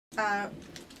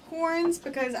Horns,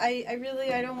 because I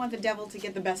don't want the devil to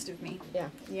get the best of me. Yeah.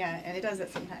 Yeah, and it does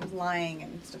that sometimes, lying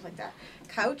and stuff like that.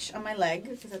 Couch on my leg,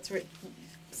 because that's where it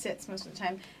sits most of the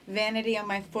time. Vanity on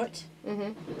my foot,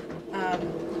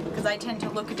 because I tend to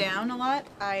look down a lot.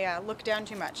 I look down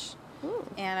too much,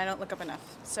 and I don't look up enough.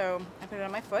 So I put it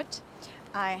on my foot.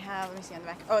 I have, let me see on the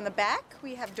back. Oh, in the back,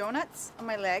 we have donuts on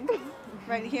my leg,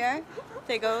 right here.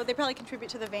 They probably contribute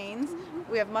to the veins.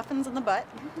 We have muffins on the butt.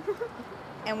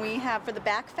 And we have, for the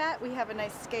back fat, we have a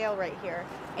nice scale right here.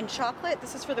 And chocolate,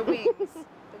 this is for the wings.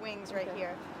 The wings right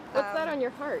here. What's that on your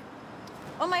heart?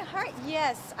 Oh, my heart,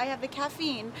 yes. I have the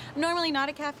caffeine. Normally not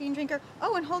a caffeine drinker.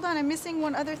 Oh, and hold on, I'm missing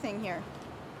one other thing here.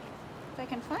 If I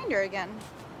can find her again.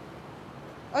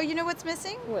 Oh, you know what's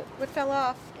missing? What? What fell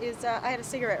off is, I had a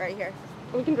cigarette right here.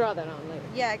 We can draw that on later.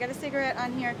 Yeah, I got a cigarette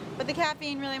on here. But the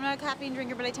caffeine, really, I'm not a caffeine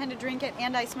drinker, but I tend to drink it,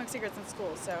 and I smoke cigarettes in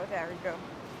school, so there we go.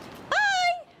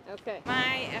 Okay.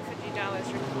 My effigy doll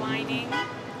is reclining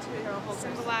to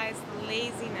symbolize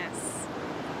laziness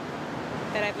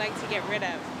that I'd like to get rid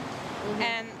of.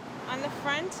 And on the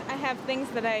front, I have things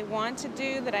that I want to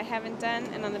do that I haven't done,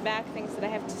 and on the back, things that I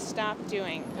have to stop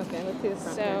doing. Okay, let's see the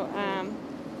front. So,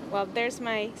 well, there's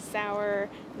my sour,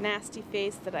 nasty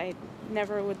face that I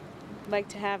never would like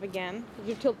to have again. Could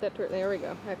you tilt that toward, there we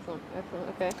go. Excellent, excellent,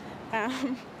 okay.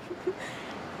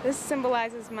 This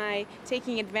symbolizes my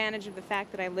taking advantage of the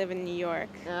fact that I live in New York.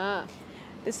 Ah.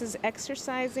 This is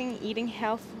exercising, eating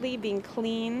healthily, being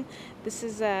clean. This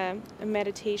is a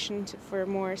meditation for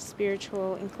more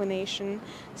spiritual inclination.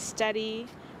 Study,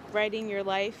 writing your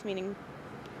life, meaning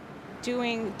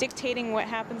dictating what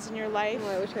happens in your life. Oh,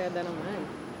 I wish I had that on mine.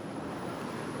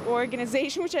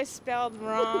 Organization, which I spelled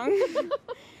wrong.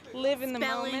 Live in the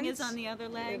moment. Spelling is on the other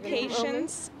leg.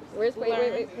 Patience. Where's,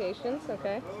 wait, patience,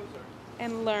 okay.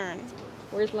 And learn.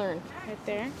 Where's learn? Right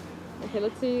there. Okay,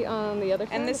 let's see on the other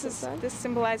side. And this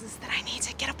symbolizes that I need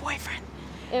to get a boyfriend.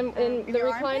 And the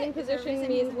reclining position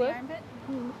means what?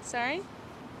 Sorry?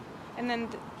 And then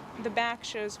the back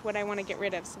shows what I want to get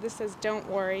rid of. So this says don't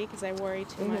worry, because I worry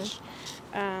too much.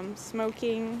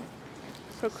 Smoking,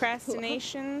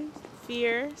 procrastination,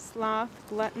 fear, sloth,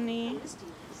 gluttony,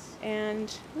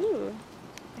 and ooh,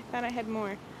 I thought I had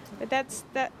more. But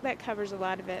that covers a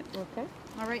lot of it. Okay.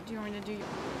 All right, do you want me to do your...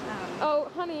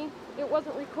 Oh, honey, it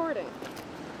wasn't recording.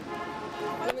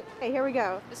 Hey, here we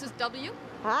go. This is W.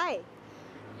 Hi.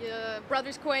 Your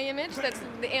brother's koi image, that's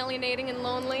the alienating and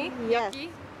lonely. Yes. Yucky.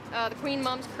 The queen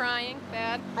mom's crying,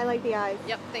 bad. I like the eyes.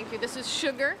 Yep, thank you. This is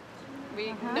sugar.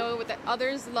 We know what the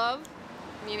others love,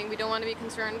 meaning we don't want to be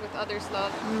concerned with others'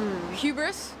 love.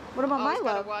 Hubris. What about my Always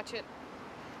love? gotta watch it.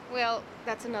 Well,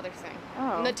 that's another thing.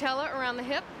 Oh. Nutella around the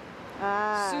hip.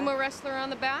 Sumo wrestler on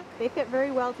the back. They fit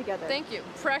very well together. Thank you.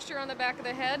 Pressure on the back of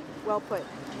the head. Well put.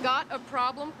 Got a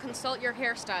problem? Consult your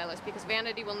hairstylist, because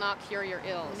vanity will not cure your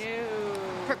ills. No.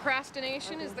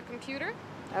 Procrastination is the computer.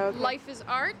 Okay. Life is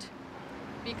art,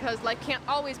 because life can't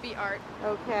always be art.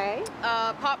 Okay.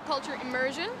 Pop culture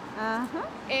immersion.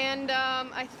 And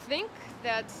I think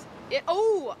that's it.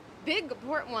 Oh, big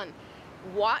important one.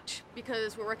 Watch,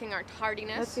 because we're working our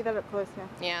tardiness. Let's see that up close here.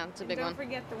 Yeah, it's a big Don't one.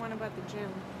 forget the one about the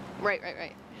gym. Right.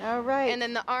 All right. And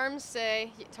then the arms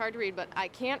say, it's hard to read, but I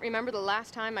can't remember the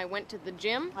last time I went to the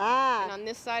gym. And on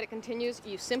this side it continues,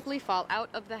 you simply fall out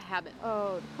of the habit.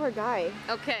 Oh, poor guy.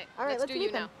 Okay, all right, let's do meet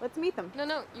you them. now. Let's meet them.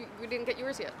 No, we didn't get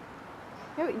yours yet.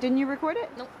 No, didn't you record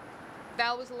it? Nope.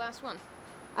 Val was the last one.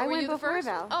 I were went you the before first?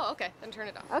 Val. Oh, okay, then turn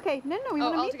it off. Okay, no, we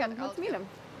want to meet them. together, Let's meet together.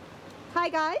 them. Hi,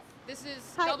 guys. This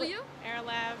is Hi. W,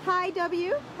 Airlav. Hi,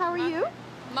 W. How are you?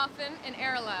 Muffin, and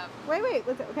Airlav. Wait.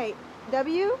 Okay.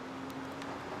 W.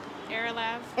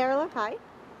 Airlav. Erla. Hi.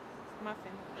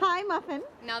 Muffin. Hi, Muffin.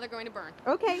 Now they're going to burn.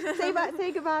 Okay. Say bye.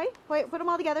 Say goodbye. Wait. Put them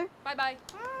all together. Bye-bye.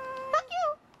 Fuck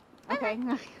you. Okay.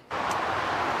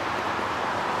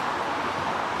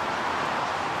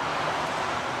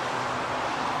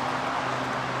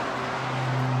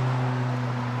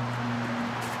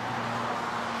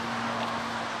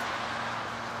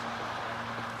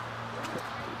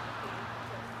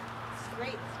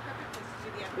 Great. It's perfect place to do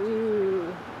the effigy.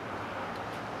 Ooh.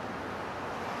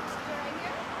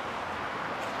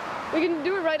 We can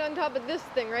do it right on top of this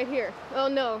thing right here. Oh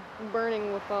no,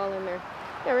 burning will fall in there.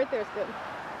 Yeah, right there's good.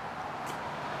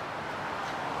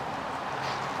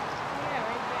 Yeah,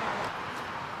 right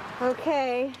there.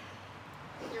 Okay.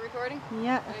 You're recording?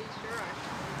 Yeah. Oh, you sure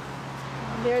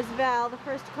are. There's Val, the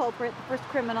first culprit, the first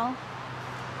criminal.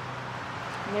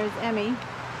 And there's Emmy.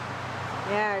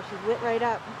 Yeah, she's lit right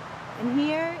up. And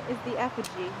here is the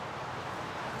effigy.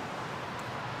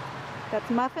 That's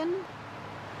Muffin.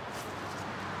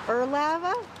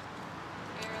 Erlava.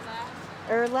 Airlav.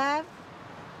 Erlav.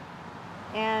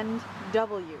 and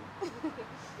W.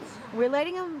 We're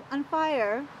lighting them on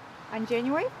fire on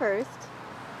January 1st,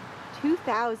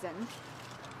 2000,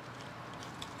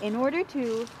 in order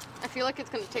to I feel like it's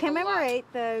going to take commemorate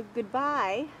the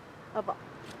goodbye of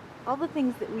all the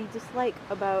things that we dislike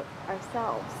about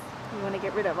ourselves. We want to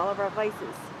get rid of all of our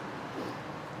vices.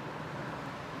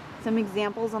 Some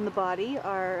examples on the body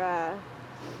are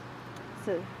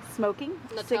smoking,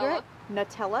 Nutella. cigarette,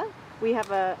 Nutella. We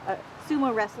have a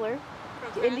sumo wrestler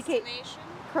to indicate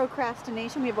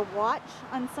procrastination. We have a watch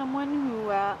on someone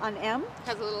who, on M,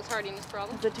 has a little tardiness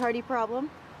problem. has a tardy problem.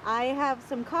 I have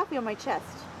some coffee on my chest.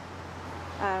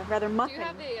 Rather muffin.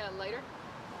 Do you have a lighter?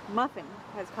 Muffin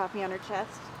has coffee on her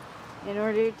chest in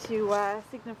order to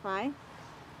signify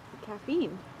the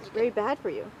caffeine. It's very bad for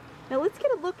you. Now let's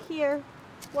get a look here.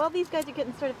 While these guys are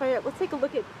getting started fired up, let's take a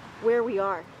look at where we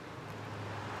are.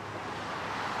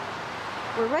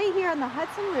 We're right here on the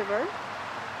Hudson River,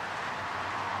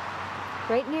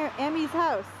 right near Emmy's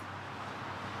house.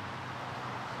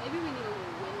 Maybe we need a little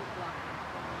wind block.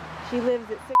 She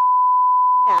lives at 6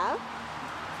 Ave.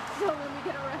 So when we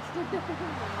get arrested,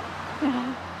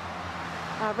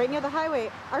 Right near the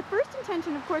highway. Our first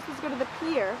intention, of course, was to go to the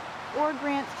pier or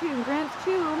Grant's Tomb. Grant's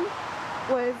Tomb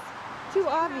was too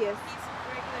obvious.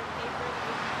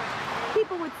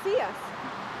 People would see us.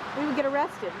 We would get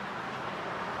arrested.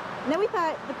 And then we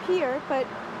thought the pier, but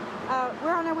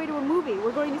we're on our way to a movie.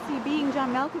 We're going to see Being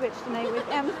John Malkovich tonight with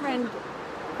M's friend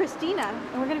Christina,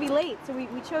 and we're going to be late. So we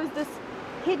chose this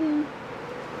hidden,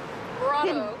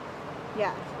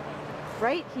 yeah,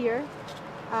 right here.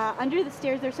 Under the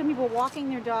stairs, there's some people walking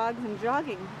their dogs and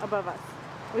jogging above us.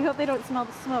 We hope they don't smell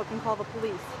the smoke and call the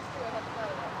police.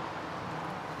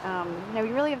 Now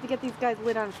we really have to get these guys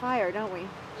lit on fire, don't we? Yeah,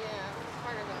 it's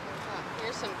harder than I thought.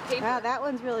 Here's some paper. Wow, that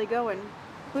one's really going.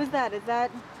 Who's that? Is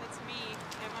that That's me.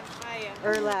 I'm on fire.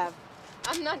 Erlav?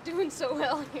 I'm not doing so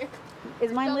well here.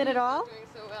 Is mine lit at all? Doing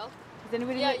so well. Is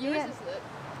anybody Yeah, lit yours yet? is lit.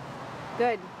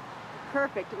 Good.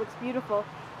 Perfect. It looks beautiful.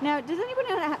 Now, does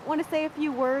anybody want to say a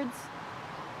few words?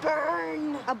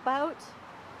 Burn! About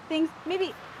things,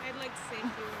 maybe. I'd like to say a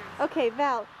few words. Okay,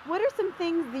 Val, what are some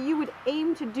things that you would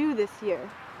aim to do this year?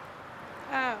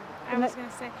 Oh, I was going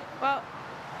to say, well,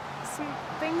 some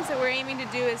things that we're aiming to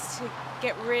do is to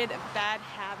get rid of bad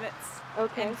habits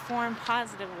and form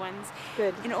positive ones.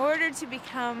 Good. In order to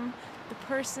become the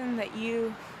person that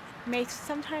you may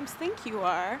sometimes think you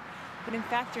are, but in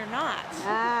fact you're not.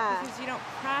 Because you don't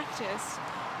practice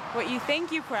what you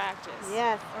think you practice.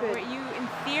 Yes, or good. what you in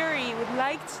theory would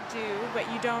like to do, but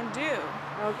you don't do.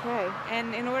 Okay.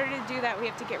 And in order to do that, we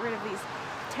have to get rid of these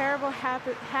terrible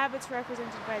habits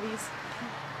represented by these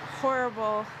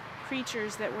horrible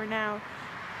creatures that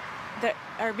that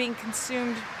are being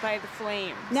consumed by the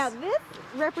flames. Now this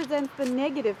represents the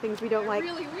negative things we don't like. I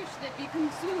really wish they'd be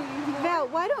consumed more. Val,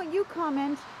 why don't you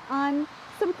comment on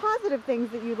some positive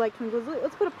things that you'd like to include?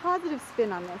 Let's put a positive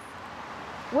spin on this.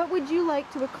 What would you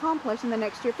like to accomplish in the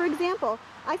next year? For example,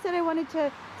 I said I wanted to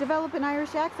develop an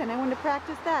Irish accent. I wanted to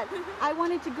practice that. I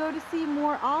wanted to go to see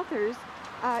more authors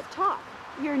talk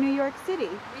here in New York City.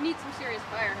 We need some serious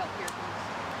fire help here, folks.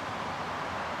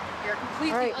 You're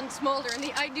completely unsmoldered, and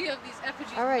the idea of these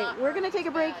effigies. All right, we're going to take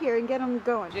a break here and get them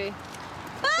going. Jay,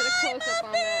 get a close-up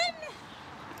on that.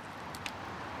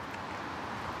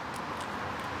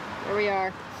 There we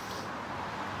are.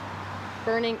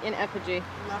 Burning in effigy.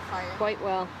 Love fire. Quite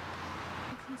well.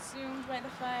 Consumed by the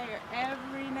fire.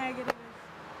 Every negative,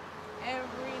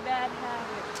 every bad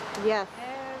habit. Yes.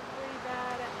 Every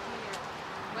bad idea.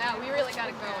 Wow, we really got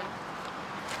it going.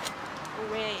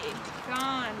 Away.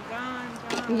 Gone, gone,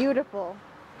 gone. Beautiful.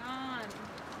 Gone,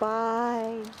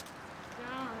 Bye.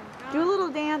 gone, Do a little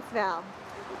dance, Val.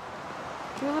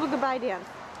 Do a little goodbye dance.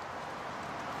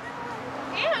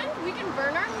 And we can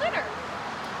burn our litter.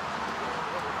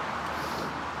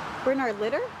 Burn our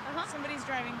litter? Somebody's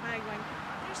driving by going,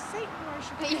 there's Satan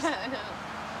worship. Yeah, I know.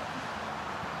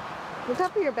 Look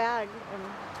up for your bag.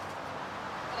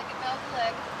 Gotta get Belle's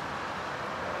leg.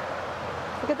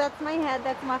 Look at that's my head.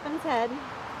 That's Muffin's head.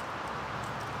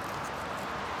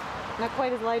 Not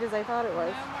quite as light as I thought it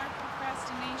was. No more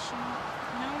procrastination.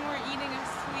 No more eating of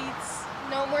sweets.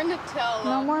 No more Nutella.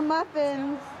 No more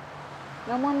muffins.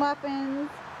 No more muffins.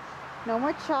 No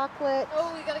more chocolate.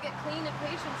 Oh, we gotta get clean and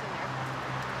patience in there.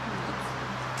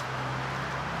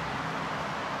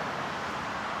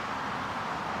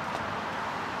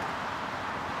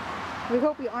 We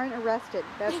hope we aren't arrested.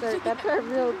 That's our Be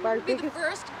the biggest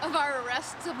first of our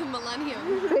arrests of the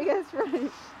millennium. biggest right.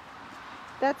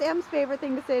 That's M's favorite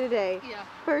thing to say today. Yeah.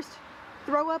 First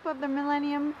throw up of the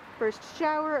millennium, first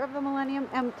shower of the millennium.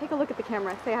 Take a look at the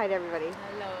camera. Say hi to everybody.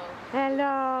 Hello.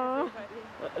 Hello.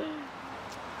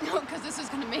 No, because this is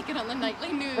going to make it on the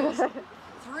nightly news.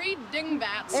 3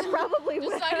 dingbats It probably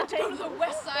will. decided to go to the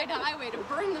West Side Highway to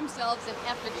burn themselves in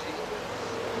effigy.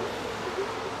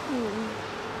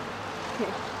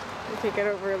 Okay. We'll take it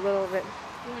over a little bit.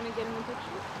 You want to get in the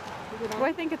picture? Is it on? Oh,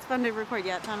 I think it's fun to record.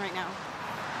 Yeah, it's on right now.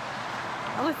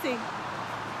 Oh, let's see.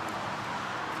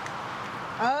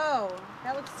 Oh,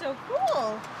 that looks so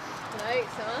cool. Nice,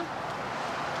 huh?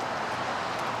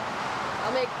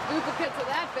 I'll make duplicates of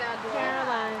that bad boy.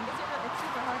 Caroline. It's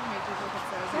super hard to make duplicates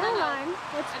though. Caroline,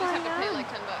 what's I just going have to pay on? like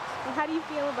 $10. Well, how do you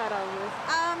feel about all of this?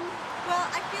 Well,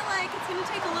 I feel like it's going to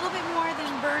take a little bit more than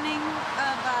burning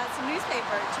of some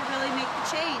newspaper to really make the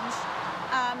change.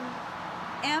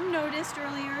 Em noticed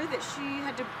earlier that she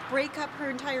had to break up her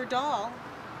entire doll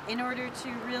in order to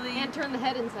really... And turn the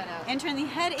head inside out. And turn the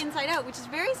head inside out, which is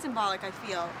very symbolic, I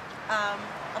feel,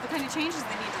 of the kind of changes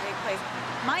that need to take place.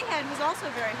 My head was also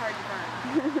very hard to burn,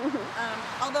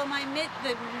 although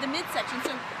the midsection,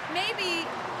 so maybe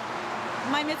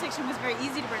my midsection was very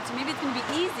easy to burn, so maybe it's going to be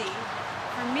easy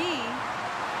for me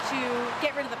to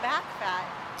get rid of the back fat,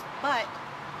 but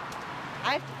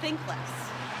I have to think less,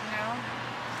 you know?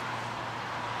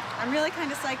 I'm really kind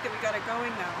of psyched that we got it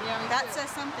going though. Yeah, me that too. says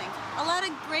something. A lot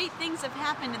of great things have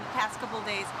happened in the past couple of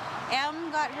days. Em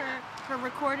got her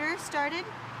recorder started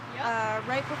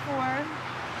right before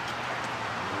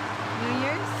New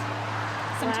Year's.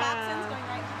 Some toxins going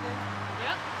right to the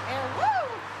air. Woo!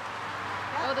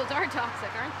 Oh, those are toxic,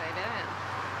 aren't they? Damn.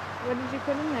 What did you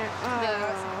put in there?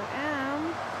 Oh,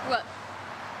 What?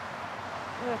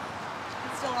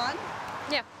 It's still on?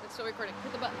 Yeah, it's still recording.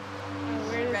 Hit the button.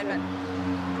 where is Red it? button.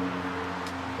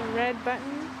 The red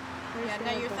button? Where's Yeah, the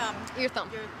now red your button? thumb. Your thumb.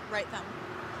 Your right thumb.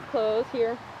 Close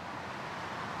here.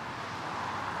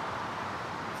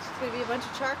 It's going to be a bunch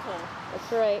of charcoal.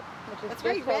 That's right. Which is It's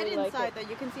very just how red we like inside it. though.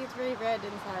 You can see it's very red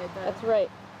inside. That's right.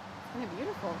 It's kind of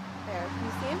beautiful there. Can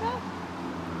you see that?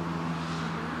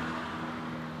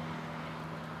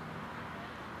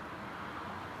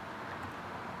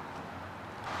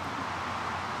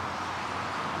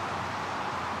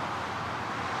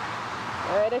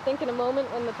 All right, I think in a moment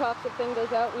when the toxic thing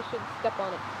goes out, we should step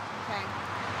on it. Okay.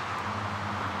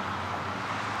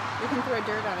 You can throw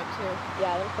dirt on it too.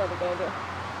 Yeah, that's probably a good idea.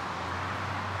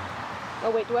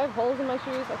 Oh wait, do I have holes in my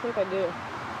shoes? I think I do.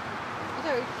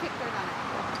 So we kick dirt on it.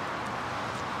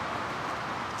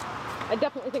 I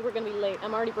definitely think we're going to be late.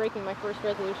 I'm already breaking my first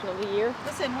resolution of the year.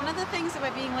 Listen, one of the things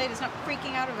about being late is not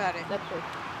freaking out about it. That's true.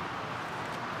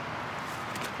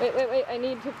 Wait. I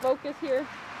need to focus here.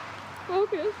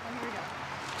 Focus. Oh, here we go.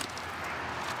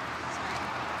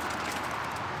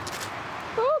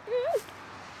 Focus.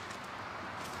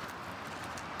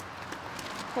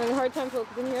 Having a hard time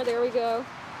focusing here. There we go.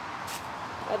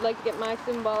 I'd like to get my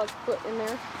symbolic foot in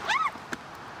there.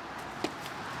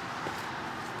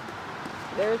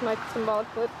 There's my symbolic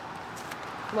foot.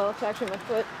 Well, it's actually my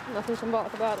foot. Nothing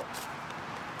symbolic about it.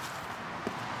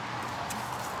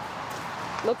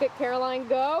 Look at Caroline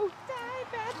go. Die,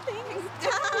 bad things,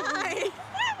 die!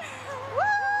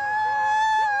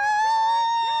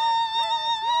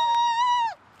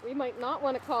 We might not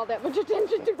want to call that much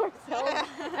attention to ourselves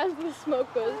as the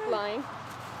smoke goes flying.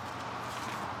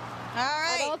 All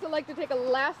I'd right. also like to take a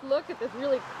last look at this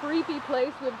really creepy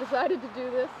place we've decided to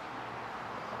do this.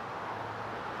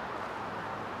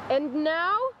 And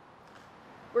now,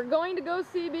 we're going to go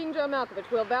see Being John Malkovich.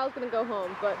 Well, Val's going to go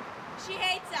home, but... She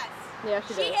hates us. Yeah,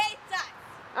 she does. She hates us.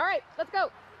 All right, let's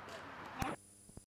go.